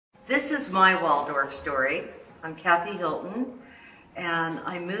This is my Waldorf story. I'm Kathy Hilton, and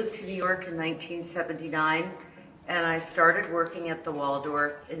I moved to New York in 1979, and I started working at the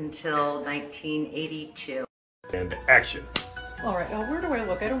Waldorf until 1982. And action. All right, now where do I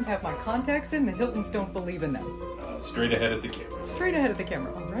look? I don't have my contacts in. The Hiltons don't believe in them. Straight ahead at the camera. Straight ahead of the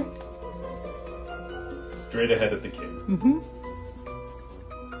camera, all right? Straight ahead at the camera. Mm-hmm.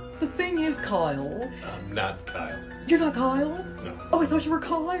 The thing is, Kyle. I'm not Kyle. You're not Kyle? No. Oh, I thought you were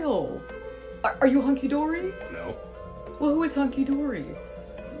Kyle. Are you hunky-dory? No. Well, who is hunky-dory?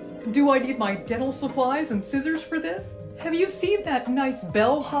 Do I need my dental supplies and scissors for this? Have you seen that nice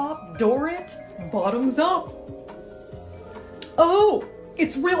bellhop Dorit? Bottoms up. Oh,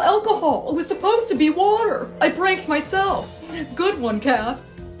 it's real alcohol. It was supposed to be water. I pranked myself. Good one, Kath.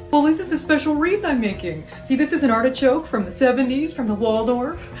 Well, this is a special wreath I'm making. See, this is an artichoke from the 70s, from the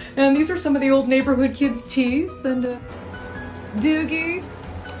Waldorf. And these are some of the old neighborhood kids' teeth. And, Doogie,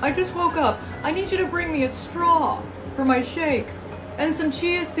 I just woke up. I need you to bring me a straw for my shake. And some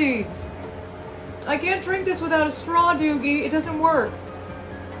chia seeds. I can't drink this without a straw, Doogie. It doesn't work.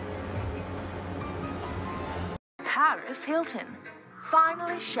 Paris Hilton,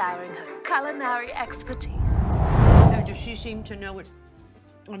 finally sharing her culinary expertise. Now, does she seem to know it?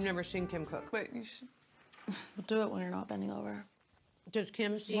 I've never seen Kim cook. Wait, you should... We'll do it when you're not bending over. Does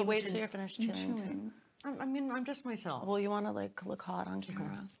Kim seem Well, wait to... till you're finished chewing. I mean, I'm just myself. Well, you want to like look hot on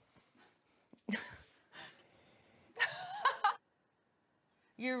camera.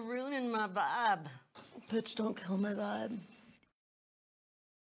 You're ruining my vibe. Bitch, don't kill my vibe.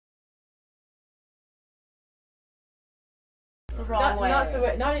 It's the wrong way. Not the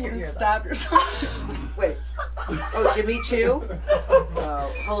way. Not in your ear. Stab yourself. Wait. Oh, Jimmy Choo?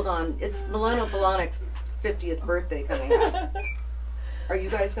 Oh, hold on. It's Milano Bolanic's 50th birthday coming up. Are you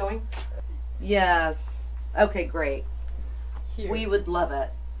guys going? Yes. Okay, great. Huge. We would love it.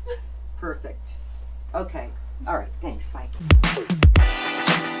 Perfect. Okay. All right. Thanks. Bye.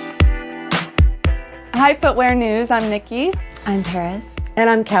 Hi, Footwear News. I'm Nikki. I'm Paris. And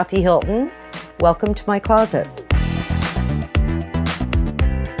I'm Kathy Hilton. Welcome to my closet.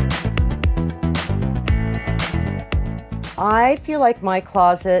 I feel like my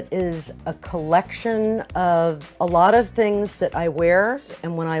closet is a collection of a lot of things that I wear,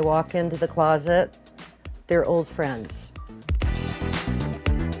 and when I walk into the closet, they're old friends.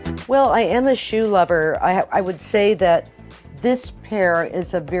 Well, I am a shoe lover. I would say that this pair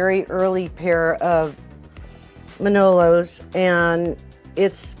is a very early pair of Manolos, and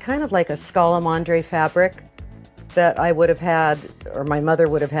it's kind of like a Scalamandre fabric that I would have had, or my mother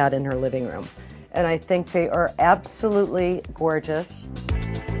would have had in her living room. And I think they are absolutely gorgeous.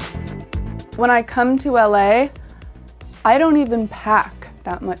 When I come to LA, I don't even pack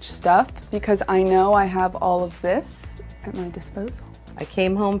that much stuff because I know I have all of this at my disposal. I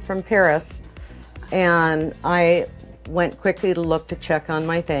came home from Paris and I went quickly to look to check on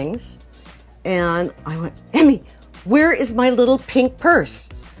my things. And I went, Emmy, where is my little pink purse?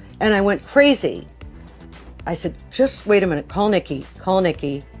 And I went crazy. I said, just wait a minute, call Nikki, call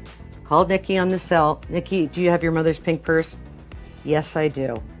Nikki. Called Nikki on the cell. Nikki, do you have your mother's pink purse? Yes, I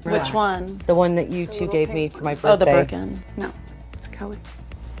do. Which one? The one that you two gave me for my birthday. Oh, the Birkin. No, it's Kelly.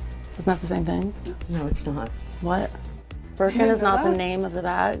 Isn't that the same thing? No, it's not. What? Birkin is not the name of the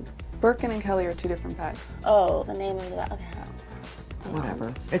bag? Birkin and Kelly are two different bags. Oh, the name of the bag. Okay.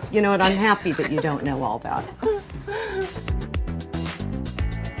 Whatever. It's, you know what, I'm happy that you don't know all that.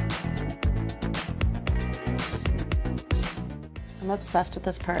 I'm obsessed with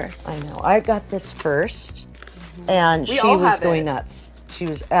this purse. I know. I got this first, and she all was have going it. nuts. She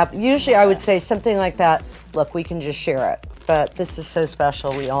was, usually I would say something like that, look, we can just share it. But this is so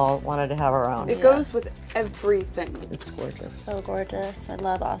special, we all wanted to have our own. It goes with everything. It's gorgeous. So gorgeous. I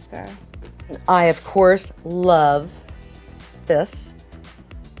love Oscar. I, of course, love this.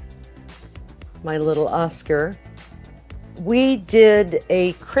 My little Oscar. We did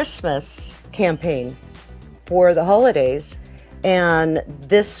a Christmas campaign for the holidays, and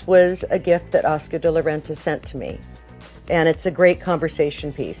this was a gift that Oscar de la Renta sent to me. And it's a great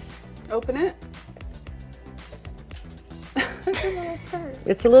conversation piece. Open it. It's a little purse.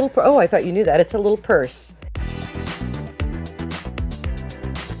 It's a little, oh, I thought you knew that. It's a little purse.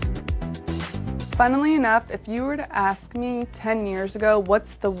 Funnily enough, if you were to ask me 10 years ago,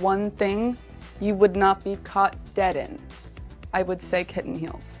 what's the one thing you would not be caught dead in, I would say kitten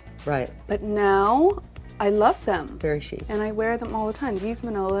heels. Right. But now, I love them. Very chic. And I wear them all the time. These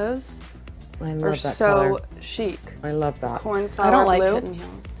Manolos I are love that so color. chic. I love that. Cornflower I don't like blue. kitten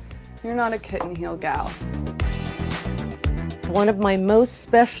heels. You're not a kitten heel gal. One of my most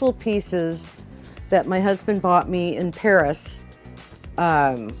special pieces that my husband bought me in Paris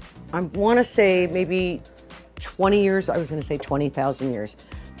I want to say maybe 20 years, I was going to say 20,000 years,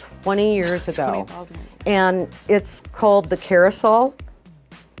 20 years ago. 20,000. And it's called the carousel.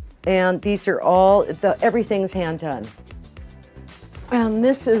 And these are all, everything's hand done. And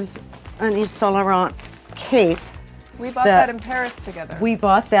this is an Yves Saint Laurent cape. We bought that in Paris together. We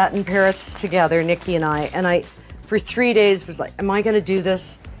bought that in Paris together, Nikki and I, for 3 days was like, am I gonna do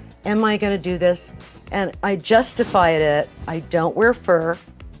this? Am I gonna do this? And I justified it. I don't wear fur.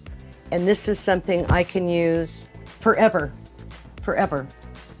 And this is something I can use forever, forever.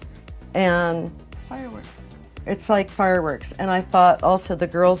 And Fireworks. it's like fireworks. And I thought also the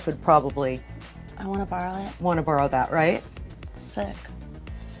girls would probably I want to borrow it. want to borrow that, right? Sick.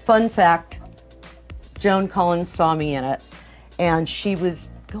 Fun fact, Joan Collins saw me in it, and she was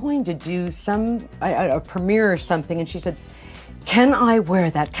going to do a premiere or something, and she said, can I wear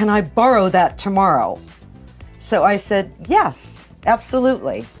that? Can I borrow that tomorrow? So I said, yes,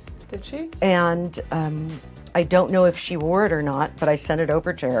 absolutely. Did she? And I don't know if she wore it or not, but I sent it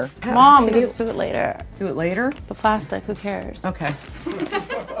over to her. Mom, just do it later. Do it later? The plastic, who cares? Okay.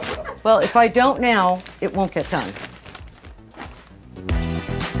 Well, if I don't now, it won't get done.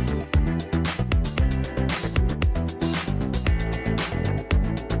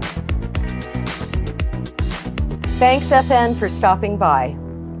 Thanks, FN, for stopping by.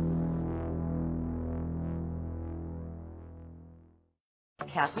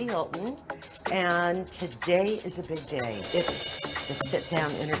 It's Kathy Hilton, and today is a big day. It's the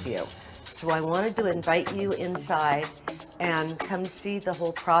sit-down interview. So I wanted to invite you inside and come see the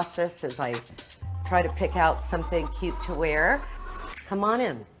whole process as I try to pick out something cute to wear. Come on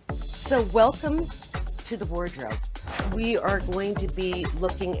in. So welcome to the wardrobe. We are going to be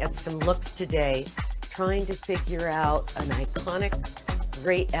looking at some looks today, trying to figure out an iconic,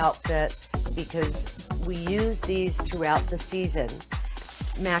 great outfit, because we use these throughout the season.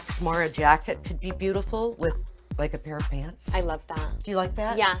 Max Mara jacket could be beautiful with like a pair of pants. I love that. Do you like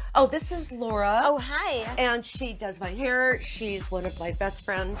that? Yeah. Oh, this is Laura. Oh, hi. And she does my hair. She's one of my best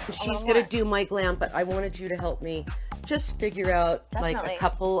friends. She's more. gonna do my glam, but I wanted you to help me just figure out like Definitely. a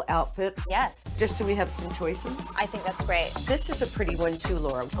couple outfits. Yes. Just so we have some choices. I think that's great. This is a pretty one too,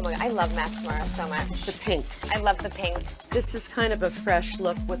 Laura. Oh my God, I love Max Mara so much. The pink. I love the pink. This is kind of a fresh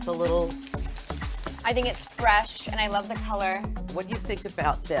look with the little. I think it's fresh and I love the color. What do you think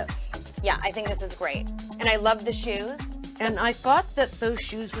about this? Yeah, I think this is great. And I love the shoes. And I thought that those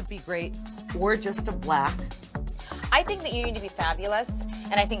shoes would be great, or just a black. I think that you need to be fabulous,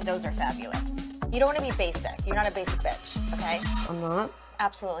 and I think those are fabulous. You don't want to be basic. You're not a basic bitch, okay? I'm not?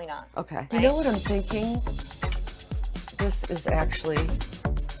 Absolutely not. Okay. You know what I'm thinking? This is actually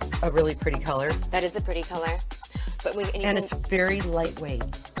a really pretty color. That is a pretty color. But And it's very lightweight.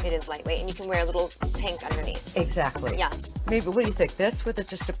 It is lightweight, and you can wear a little tank underneath. Exactly. Yeah. Maybe, what do you think? This with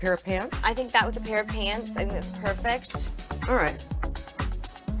just a pair of pants? I think that with a pair of pants, I think that's perfect. All right.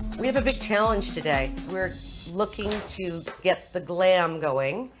 We have a big challenge today. We're looking to get the glam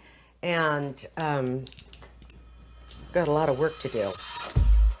going, and got a lot of work to do.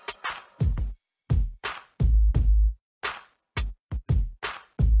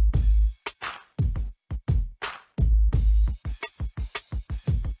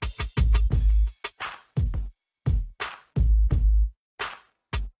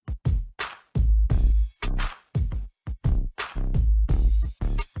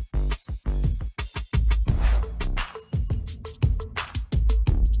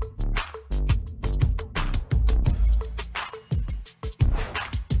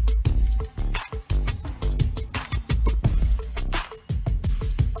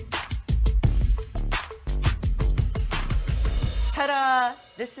 Ta-da!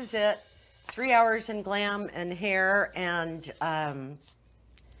 This is it. 3 hours in glam and hair, and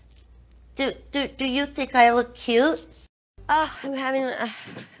do you think I look cute? I'm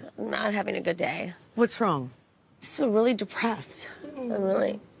not having a good day. What's wrong? Just feel really depressed. I'm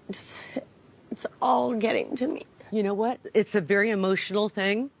really it's all getting to me. You know what? It's a very emotional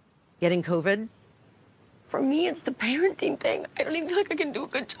thing, getting COVID. For me, it's the parenting thing. I don't even feel like I can do a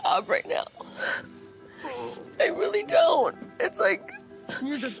good job right now. I really don't. It's like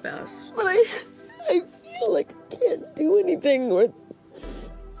You're the best. But I feel like I can't do anything with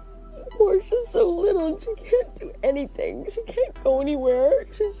Portia's so little and she can't do anything. She can't go anywhere.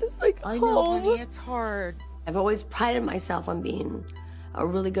 She's just like I home. know, honey, it's hard. I've always prided myself on being a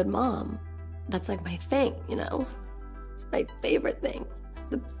really good mom. That's like my thing, you know? It's my favorite thing.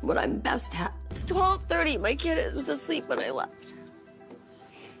 What I'm best at. It's 12:30. My kid was asleep when I left.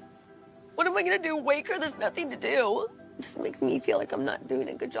 What am I gonna do? Wake her? There's nothing to do. just makes me feel like I'm not doing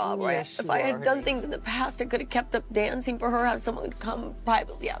a good job. Or if I had done things in the past, I could have kept up dancing for her, have someone come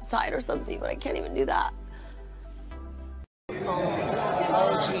privately outside or something, but I can't even do that.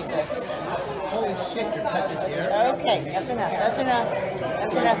 Oh, Jesus. Holy shit, you cut this here. Okay, that's enough. That's enough.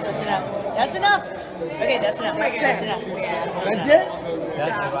 That's enough. That's enough. That's enough. Okay, that's enough. That's enough. That's it?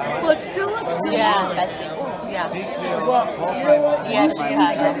 Well, it still looks good. Yeah, that's it. Yeah. Well, you know what? Yeah, she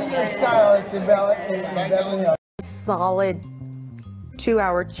has. This is your stylist in Beverly Hills. Solid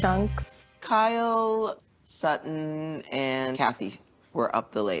 2-hour chunks. Kyle, Sutton, and Kathy were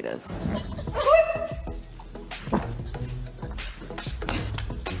up the latest.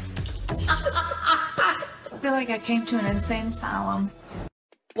 I feel like I came to an insane asylum.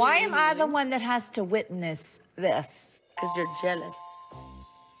 Why am I the one that has to witness this? Because you're jealous.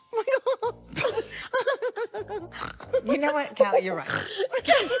 You know what, Cal, you're right.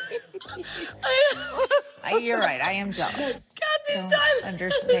 You're right, I am jealous. Don't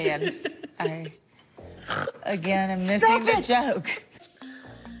understand. Again, I'm missing the joke.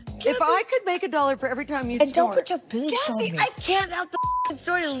 If I could make $1 for every time you snort. And don't put your boobs on Kathy, me. I can't out the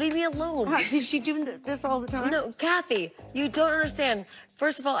story. Leave me alone. Is she doing this all the time? No, Kathy, you don't understand.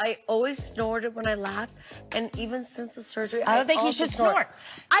 First of all, I always snorted when I laughed, and even since the surgery, I don't think you also should snort.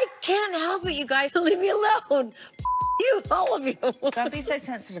 I can't help it, you guys. Leave me alone. You, all of you. Don't be so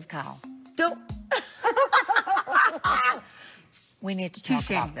sensitive, Kyle. Don't. We need to talk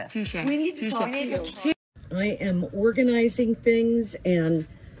about this. We need to talk. I am organizing things and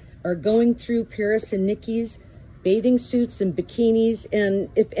are going through Paris and Nikki's bathing suits and bikinis. And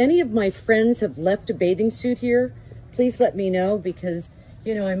if any of my friends have left a bathing suit here, please let me know, because,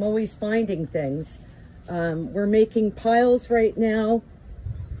 you know, I'm always finding things. We're making piles right now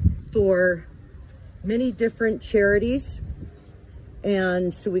for many different charities.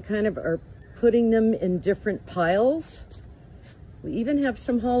 And so we kind of are putting them in different piles. We even have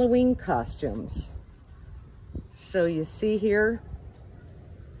some Halloween costumes. So you see here,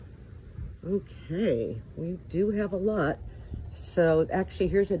 okay, we do have a lot. So actually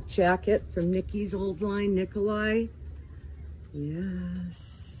here's a jacket from Nikki's old line, Nikolai.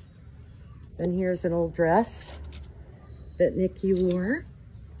 Yes. Then here's an old dress that Nikki wore.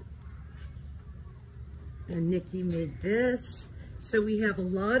 And Nikki made this. So we have a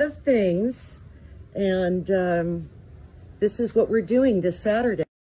lot of things, and this is what we're doing this Saturday.